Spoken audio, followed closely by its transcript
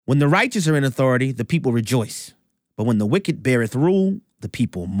When the righteous are in authority, the people rejoice. But when the wicked beareth rule, the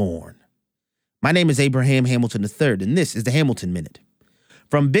people mourn. My name is Abraham Hamilton III, and this is the Hamilton Minute.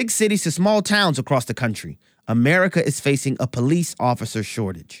 From big cities to small towns across the country, America is facing a police officer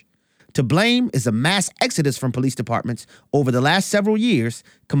shortage. To blame is a mass exodus from police departments over the last several years,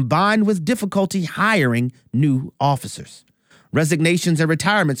 combined with difficulty hiring new officers. Resignations and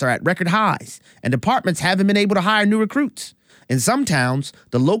retirements are at record highs, and departments haven't been able to hire new recruits. In some towns,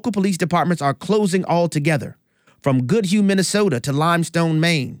 the local police departments are closing altogether. From Goodhue, Minnesota to Limestone,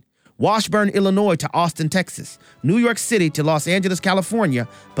 Maine, Washburn, Illinois to Austin, Texas, New York City to Los Angeles, California,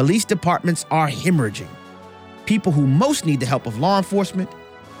 police departments are hemorrhaging. People who most need the help of law enforcement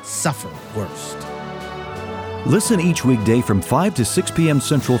suffer worst. Listen each weekday from 5 to 6 p.m.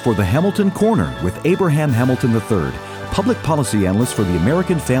 Central for the Hamilton Corner with Abraham Hamilton III, public policy analyst for the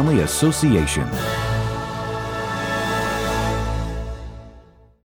American Family Association.